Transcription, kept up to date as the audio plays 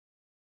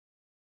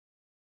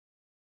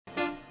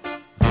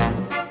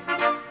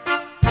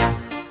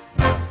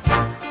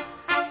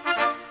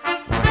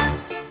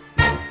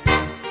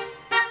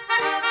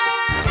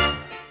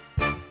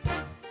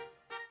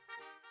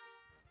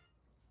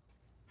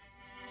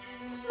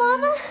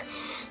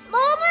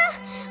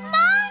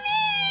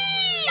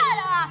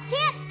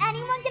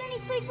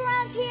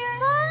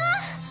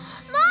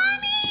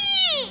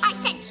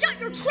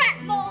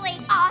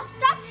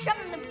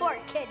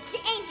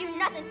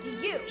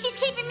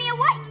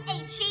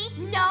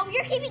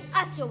keeping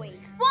us awake.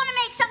 Want to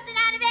make something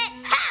out of it?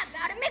 How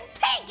about a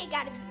McPancake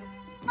out of you?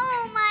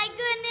 Oh my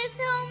goodness,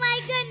 oh my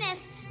goodness.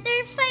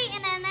 They're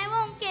fighting and I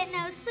won't get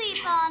no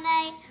sleep all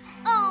night.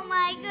 Oh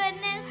my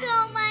goodness,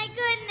 oh my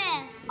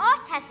goodness.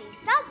 Oh, Tessie,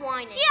 stop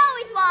whining. She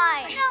always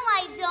whines. No,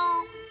 I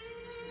don't.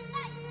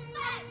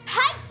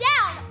 Pipe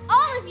down,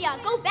 all of ya.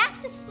 Go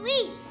back to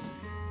sleep.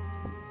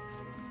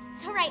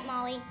 It's all right,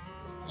 Molly.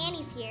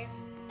 Annie's here.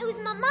 It was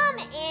my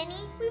mama,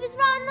 Annie. We was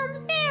riding on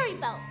the ferry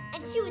boat,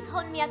 and she was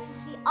holding me up to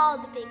see all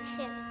the big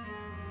ships.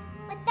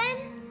 But then,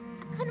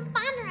 I couldn't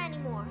find her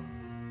anymore.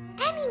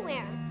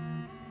 Anywhere.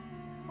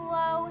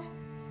 Whoa.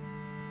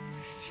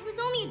 It was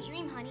only a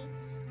dream, honey.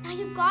 Now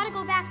you gotta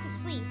go back to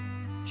sleep.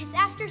 It's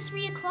after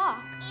 3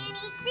 o'clock.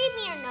 Annie, read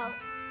me your note.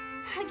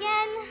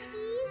 Again,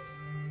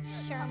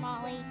 please? Sure,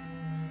 Molly.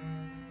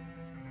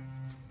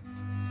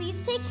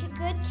 Please take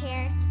good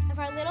care of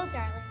our little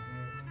darling.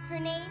 Her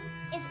name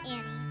is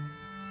Annie.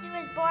 She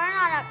was born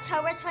on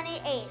October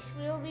 28th.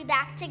 We will be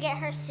back to get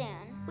her soon.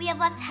 We have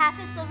left half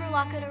a silver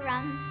locket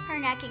around her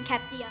neck and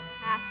kept the other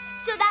half.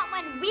 So that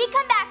when we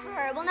come back for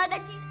her, we'll know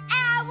that she's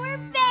our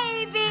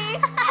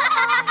baby.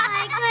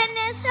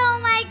 Oh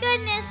my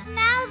goodness,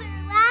 now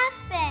they're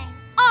laughing.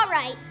 All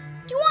right,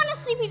 do you want to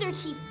sleep with your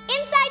teeth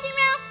inside your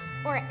mouth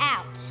or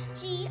out?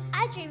 Gee,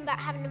 I dream about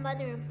having a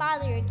mother and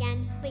father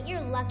again, but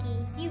you're lucky.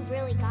 You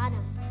really got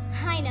them.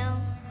 I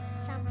know,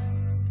 some.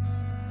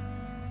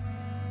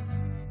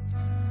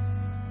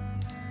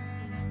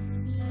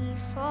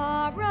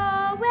 Far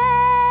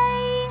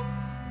away,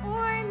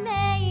 or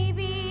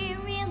maybe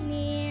real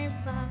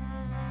nearby.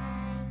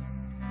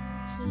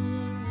 He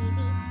may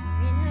be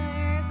pouring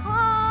her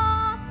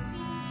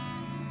coffee.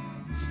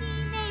 She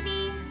may be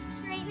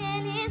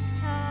straightening his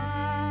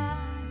tie.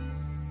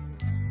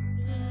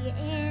 Be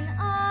in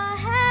a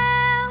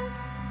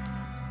house,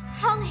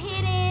 all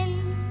hidden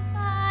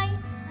by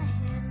a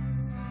hill.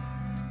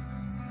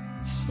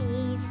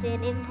 She's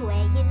sitting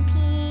playing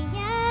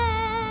piano.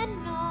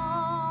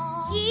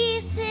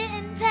 He's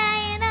sitting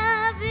paying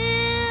a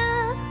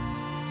bill.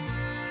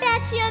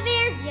 Betcha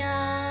they're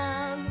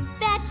young,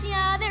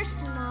 betcha they're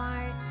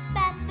smart,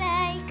 bet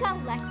they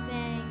collect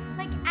things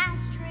like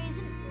ashtrays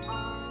and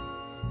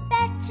art.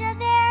 Betcha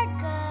they're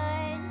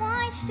good.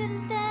 Why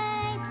shouldn't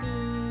they be?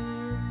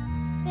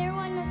 Their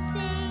one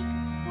mistake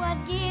was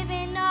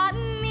giving up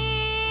me.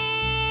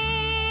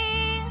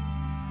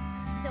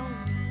 So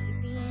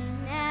maybe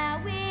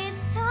now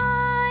it's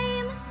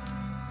time,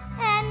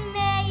 and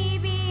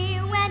maybe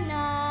when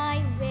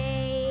I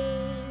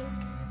wake,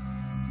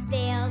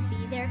 they'll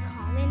be there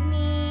calling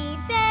me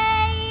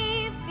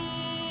baby,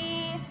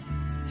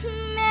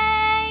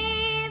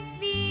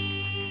 maybe.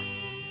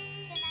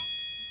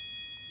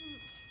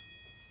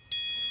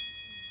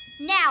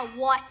 Now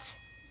what?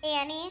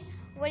 Annie,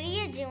 what are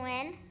you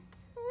doing?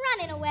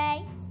 Running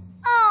away.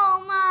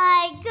 Oh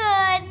my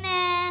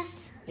goodness.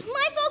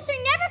 My folks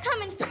are never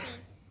coming for me.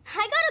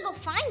 I gotta go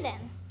find them.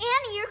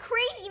 Annie, you're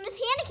crazy. Miss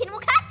Hannikin will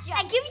catch you.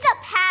 I give you the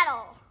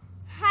paddle.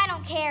 I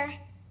don't care.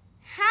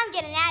 I'm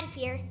getting out of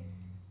here.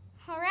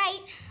 All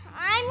right,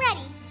 I'm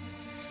ready.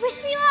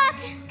 Wish me luck.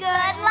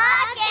 Good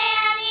luck,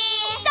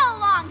 Annie. So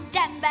long,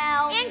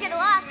 dumbbell. And good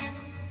luck.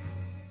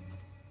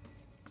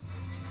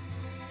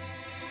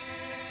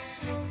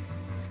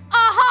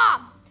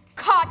 Aha!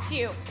 Caught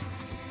you.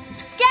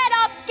 Get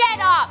up, get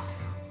up.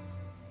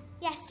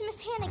 Yes, Miss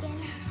Hannigan.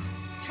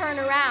 Turn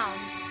around.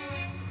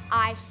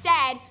 I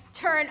said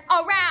turn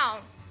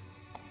around.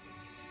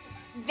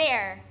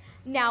 There.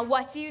 Now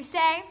what do you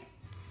say?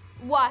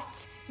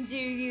 What do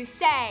you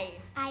say?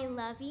 I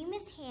love you,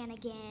 Miss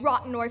Hannigan.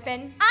 Rotten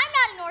orphan. I'm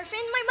not an orphan.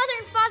 My mother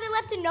and father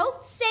left a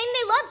note saying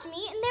they loved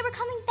me and they were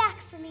coming back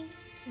for me.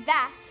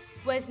 That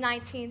was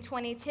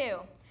 1922.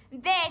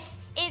 This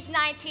is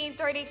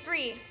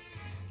 1933.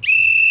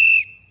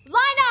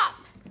 Line up!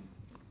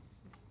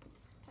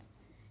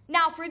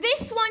 Now for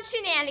this one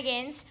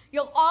shenanigans,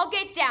 you'll all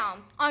get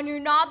down on your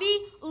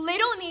knobby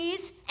little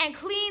knees and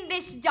clean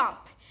this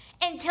dump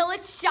until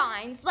it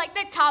shines like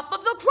the top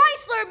of the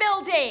Chrysler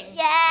building.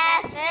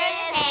 Yes,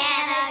 Miss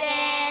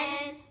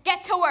Hannigan.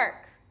 Get to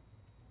work.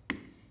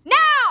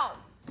 Now!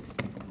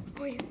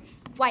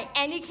 Why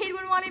any kid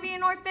would want to be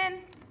an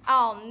orphan?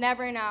 I'll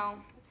never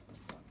know.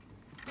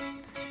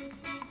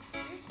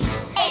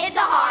 It's a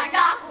hard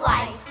knock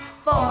life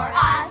for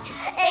us.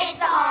 It's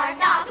a hard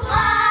knock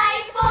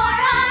life for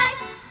us.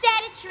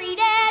 Steady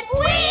treated,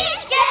 We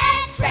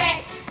get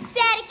tricked.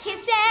 steady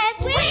kisses,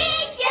 We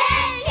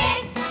get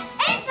kicked.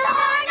 It's a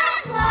hard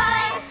knock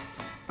life.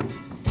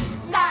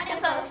 Got no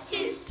folks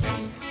to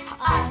speak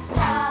us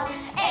so.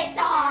 It's a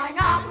hard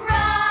knock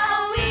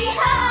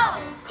row-we-ho.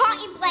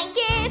 cotton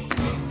blankets,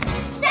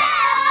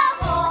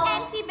 Stable.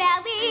 empty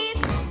bellies.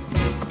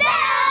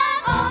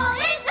 Stable.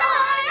 It's a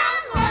hard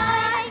knock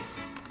life.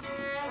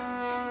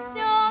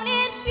 Don't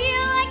it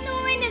feel like the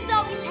wind is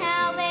always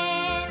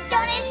howling?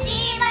 Don't it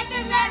seem like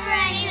there's never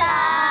any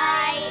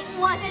light?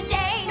 Once a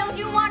day, don't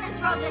you want to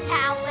throw the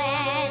towel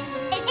in?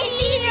 It's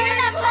easier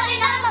than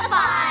putting up a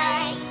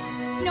fight.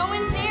 No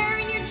one's there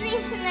in your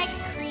dreams and they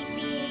get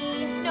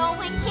creepy. No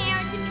one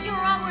cares if you're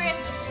wrong or if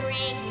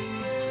ring.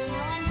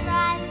 When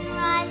fries and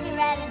rice get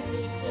red and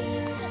beefy.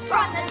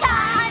 From the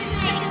time you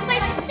can play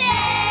and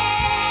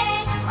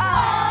sing. Oh,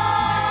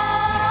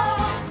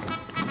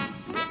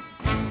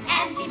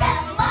 empty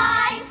belly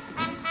life,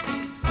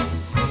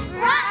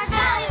 rotten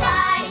belly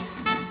life,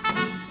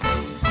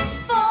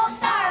 full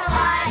sorrow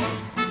life,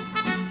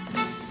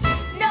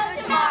 no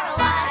tomorrow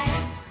life.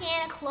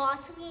 Santa Claus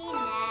we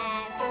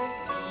never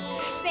see.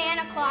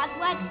 Santa Claus,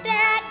 what's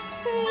that?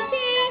 Who's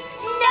he?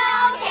 No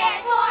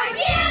care for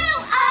you,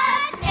 a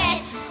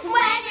snitch.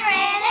 When you're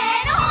in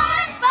an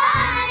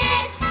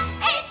orphanage,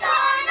 it's the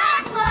hard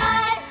knock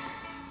blood.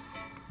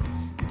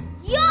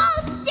 You'll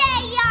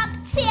stay up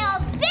till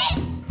this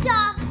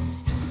dump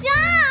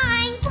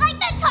shines like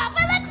the top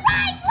of the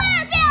Chrysler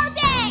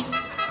building.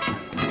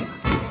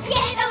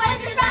 Get the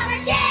whiskers from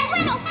her chin.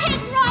 Little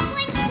pig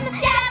droplings,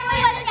 Stab her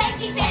with a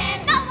safety pin.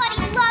 nobody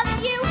loves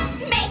you.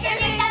 Make her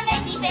think I'm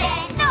Mickey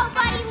Finn.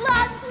 Nobody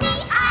loves me.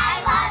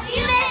 I love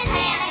you, Miss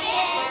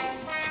Hannigan.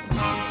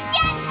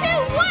 Get to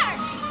work.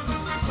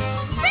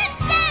 Rip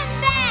them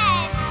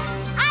beds.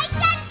 I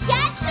said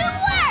get to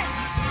work.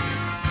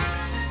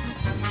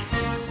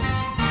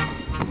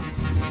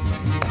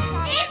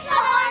 It's the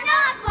hard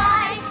knock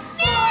life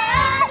for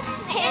us.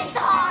 It's the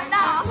hard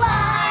knock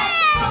life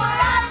for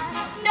us.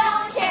 No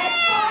one cares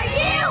for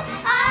you,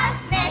 a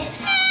snitch.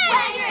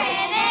 When you're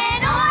in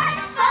an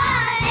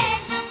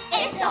orphanage,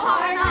 it's the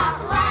hard knock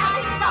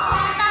life. It's the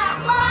hard knock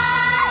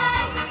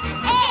life.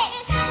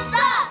 It's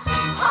the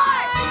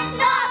hard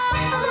knock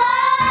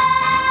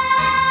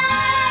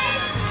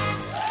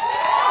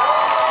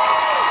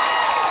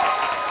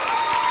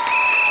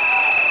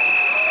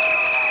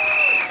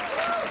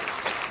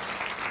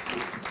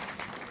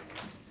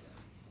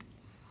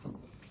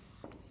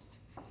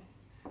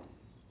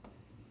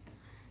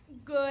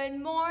Good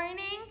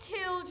morning,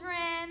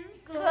 children.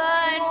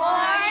 Good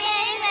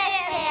morning,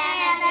 Miss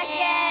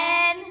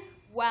Hannigan.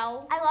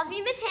 Well, I love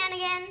you, Miss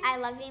Hannigan. I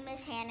love you,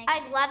 Miss Hannigan.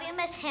 I love you,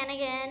 Miss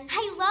Hannigan.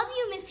 I love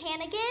you, Miss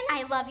Hannigan.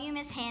 I love you,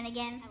 Miss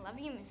Hannigan. I love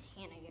you, Miss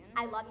Hannigan.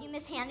 I love you,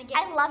 Miss Hannigan.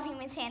 I love you,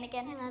 Miss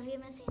Hannigan. I love you,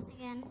 Miss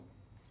Hannigan.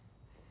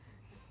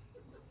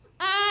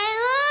 I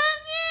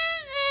love you,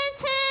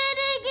 Miss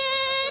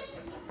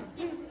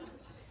Hannigan.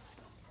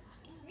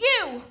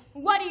 You!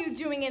 What are you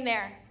doing in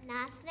there?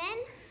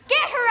 Nothing.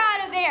 Get her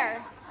out of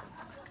there!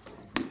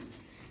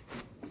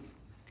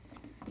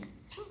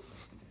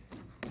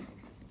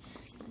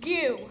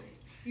 You,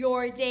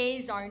 your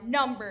days are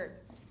numbered.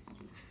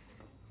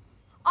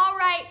 All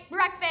right,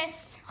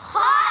 breakfast.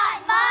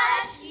 Hot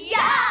mush,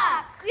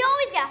 yuck! We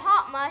always get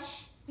hot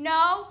mush.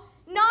 No,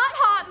 not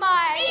hot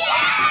mush.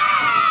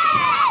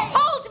 Yay!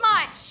 Cold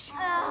mush.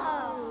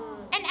 Oh.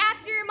 And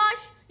after your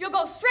mush, you'll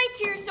go straight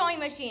to your sewing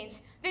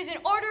machines. There's an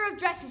order of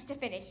dresses to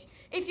finish.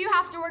 If you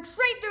have to work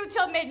straight through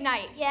till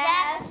midnight,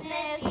 Yes,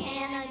 Miss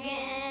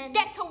Hannigan.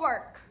 get to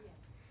work.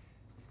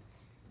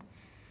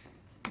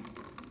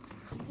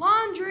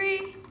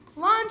 Laundry,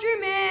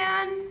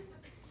 laundryman.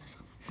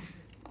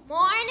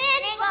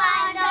 Morning,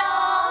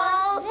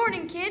 bundles.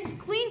 Morning, kids.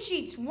 Clean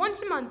sheets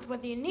once a month,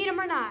 whether you need them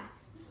or not.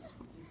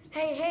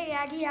 Hey,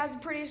 Aggie, how's the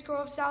prettiest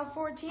girl of South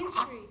 14th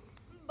Street?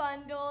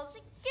 Bundles,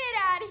 get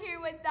out of here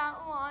with that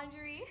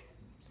laundry.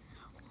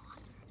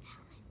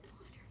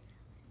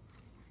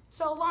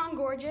 So long,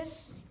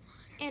 gorgeous,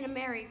 and a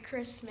Merry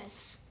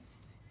Christmas.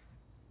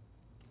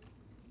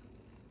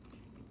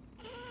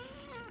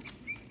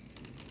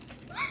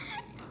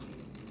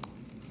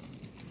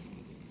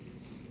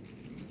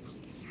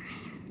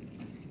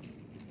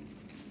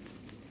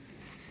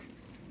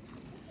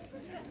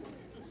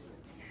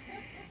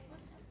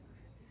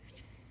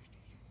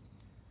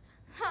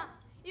 Huh,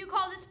 you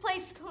call this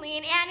place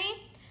clean, Annie?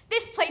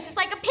 This place is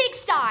like a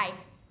pigsty.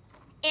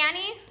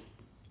 Annie?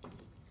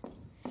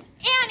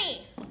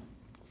 Annie!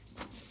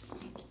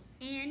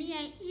 Annie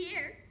ain't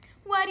here.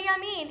 What do you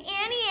mean?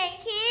 Annie ain't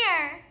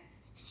here.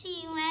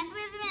 She went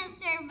with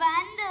Mr.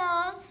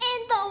 Bundles.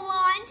 In the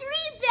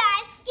laundry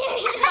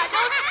basket.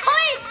 Bundles,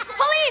 police!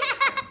 Police!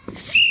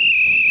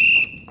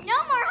 No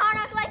more hard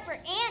knock life for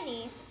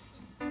Annie.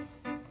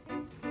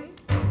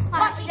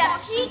 Lucky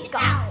duck, she's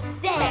got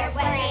their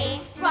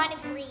way. Running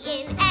free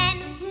in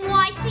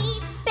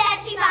NYC.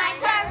 Bet she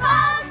finds her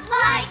folks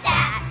like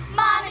that.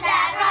 Mom and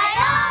Dad right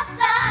off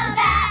the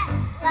bat.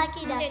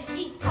 Lucky duck, Then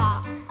she's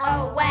caught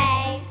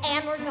away.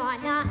 and we're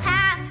gonna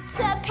have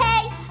to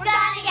pay. We're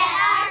gonna get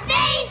our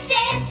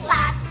faces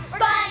slapped. We're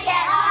gonna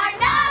get our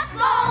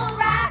knuckles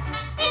wrapped.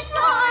 It's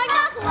the hard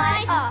knock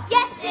life.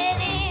 Yes,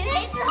 it is.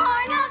 It's the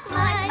hard knock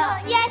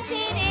life. Yes,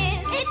 it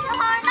is. It's the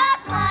hard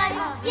knock life.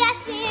 Yes,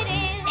 it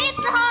is.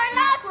 It's the hard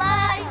knock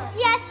life.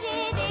 Yes,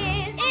 it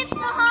is. It's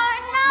the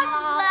hard knock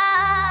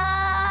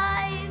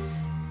life.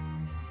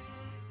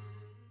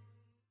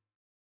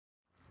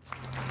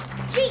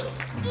 Gee,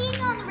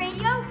 eating on the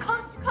radio,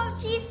 coast to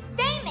coast, she's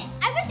famous.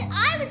 I wish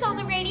I was on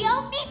the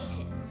radio. Me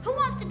too. Who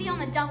wants to be on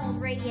the dumb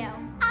old radio?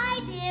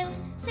 I do.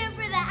 So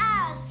for the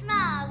Alice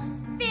Smiles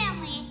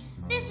family,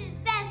 this is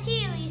Beth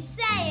Healy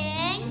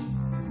saying,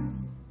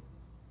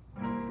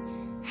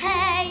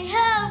 hey,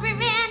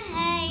 Hoberman,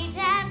 hey,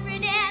 Dapper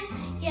Dan,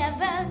 you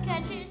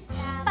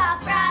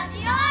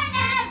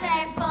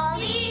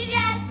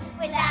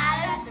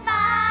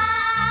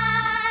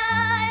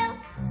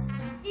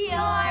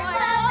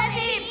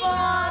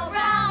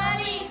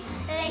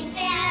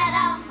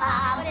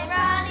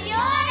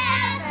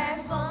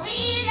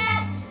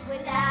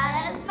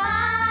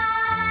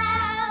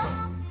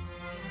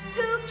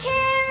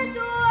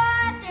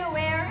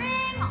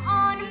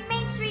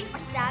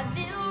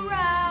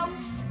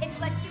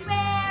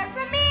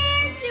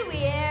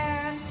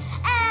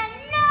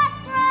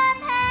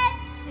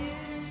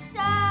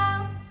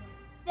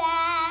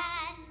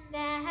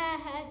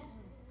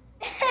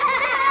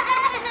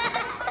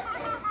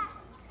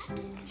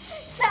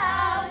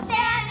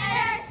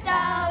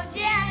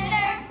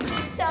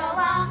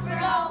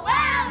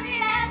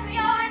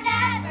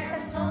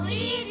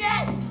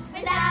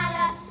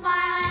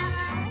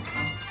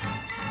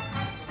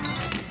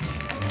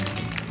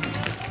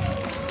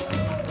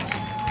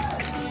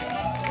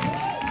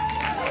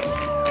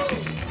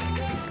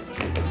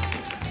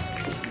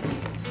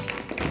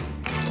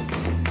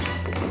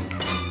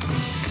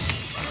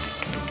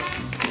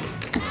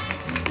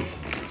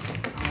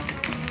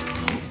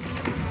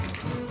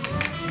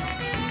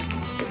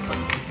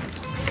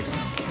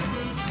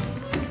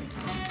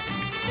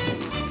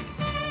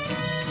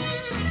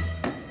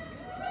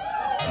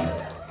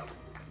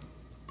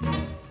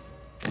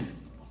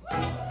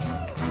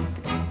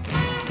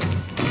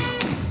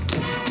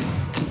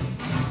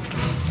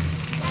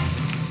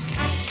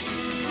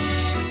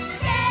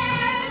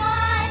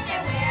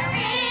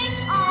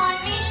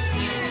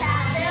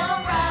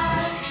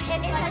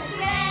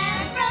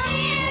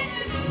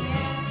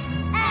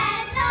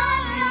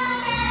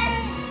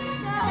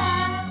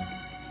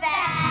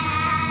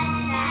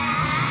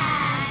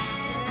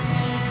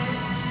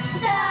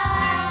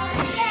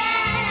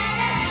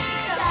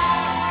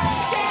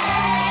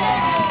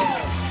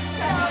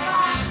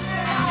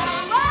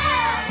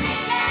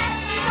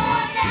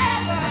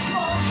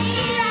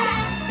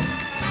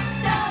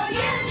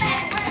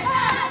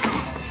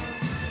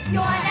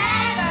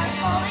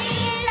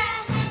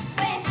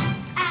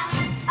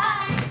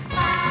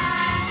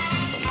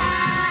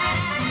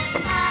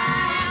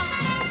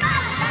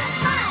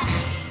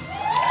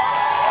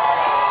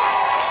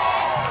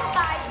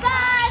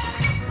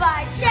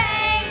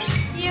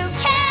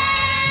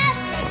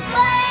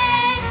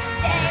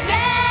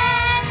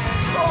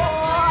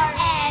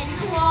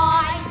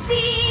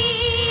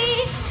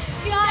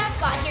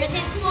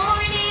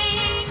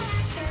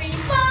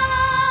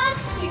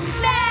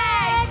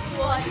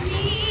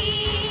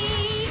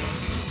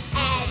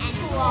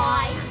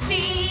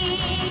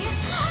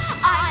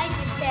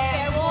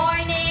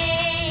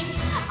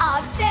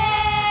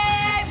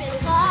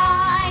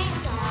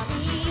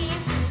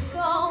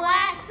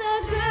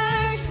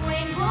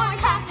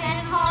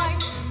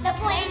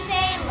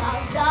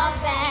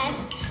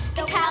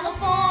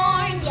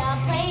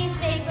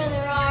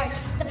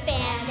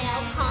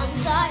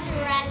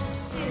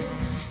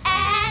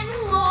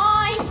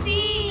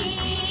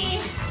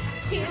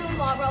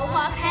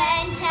a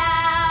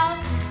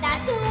penthouse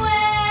that's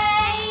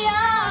way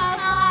up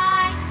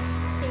high.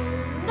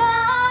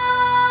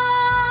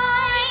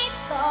 Tonight,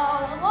 the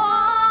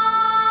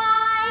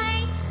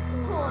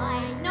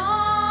why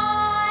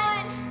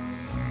not?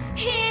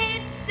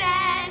 It's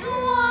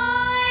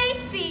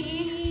NYC.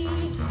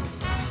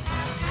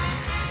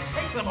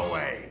 Take them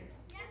away.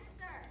 Yes,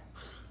 sir.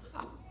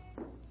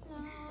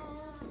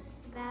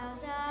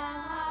 Boughs of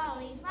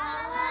holly, fa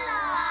la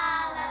la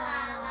la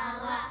la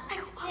la.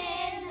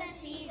 'Tis the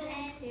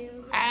season to.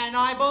 And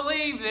I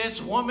believe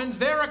this woman's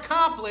their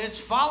accomplice.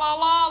 Fa la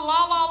la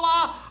la la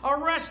la.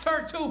 Arrest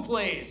her too,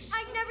 please.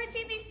 I'd never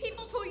seen these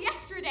people till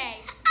yesterday.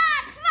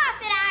 Come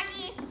off it,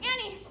 Aggie.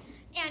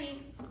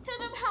 Annie, tell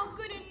them how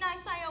good and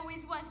nice I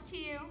always was to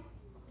you.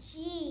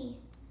 Gee,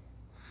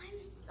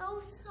 I'm so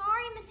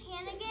sorry, Miss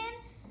Hannigan.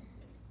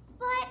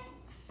 But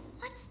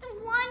what's the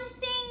one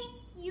thing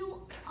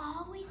you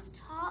always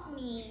taught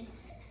me?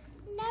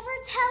 Never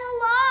tell a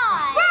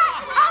lie.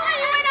 I'll let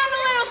you in on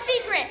a little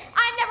secret.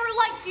 I never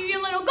liked you, you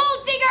little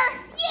gold digger.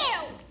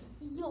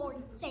 Your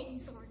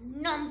days are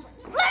numbered.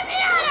 Let me at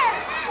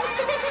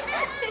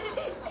her!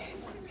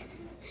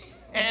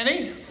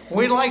 Annie,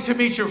 we'd like to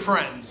meet your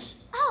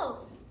friends. Oh,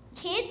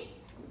 kids,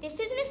 this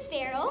is Miss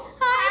Farrell.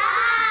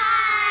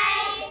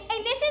 Hi.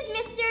 And this is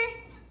Mr.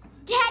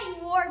 Daddy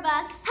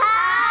Warbucks.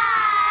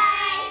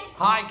 Hi.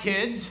 Hi,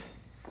 kids.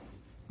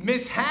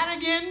 Miss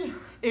Hannigan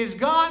is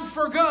gone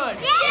for good.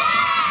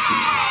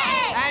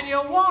 Yay! And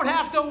you won't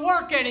have to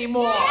work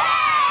anymore.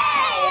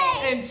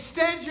 Yay!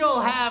 Instead,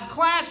 you'll have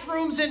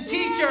classrooms and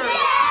teachers. Yeah!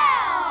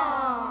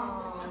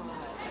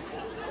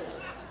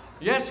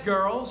 Yes,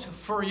 girls,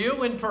 for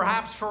you and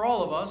perhaps for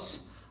all of us,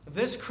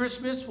 this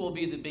Christmas will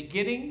be the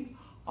beginning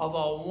of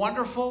a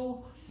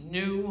wonderful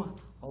new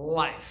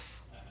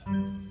life.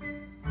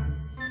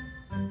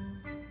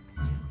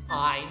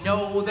 I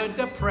know the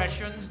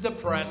depression's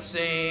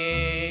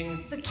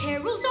depressing, The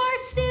carols are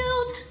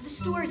stilled, the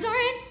stores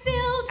aren't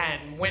filled,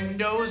 and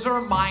windows are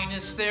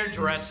minus their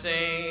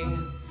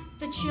dressing.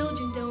 the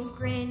children don't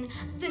grin,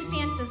 the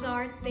Santas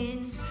are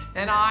thin.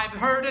 And I've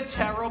heard a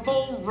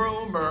terrible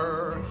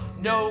rumor,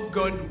 no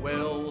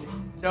goodwill,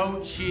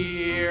 no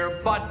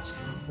cheer, but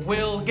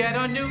we'll get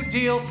a new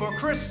deal for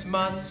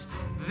Christmas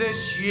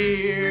this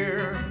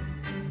year.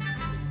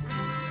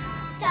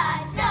 The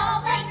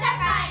snowflakes are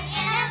crying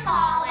and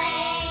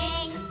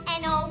falling.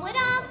 And all wood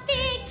all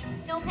thick,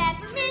 no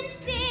peppermint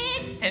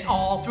sticks. And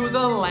all through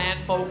the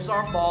land folks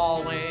are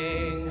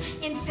bawling.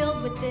 And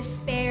filled with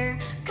despair,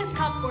 'cause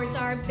cupboards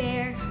are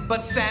bare.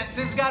 But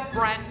Santa's got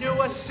brand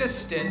new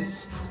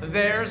assistants.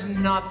 There's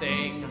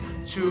nothing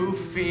to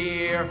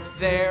fear.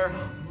 They're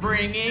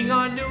bringing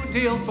a new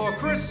deal for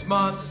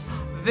Christmas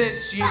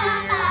this year.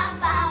 Ba, ba,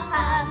 ba,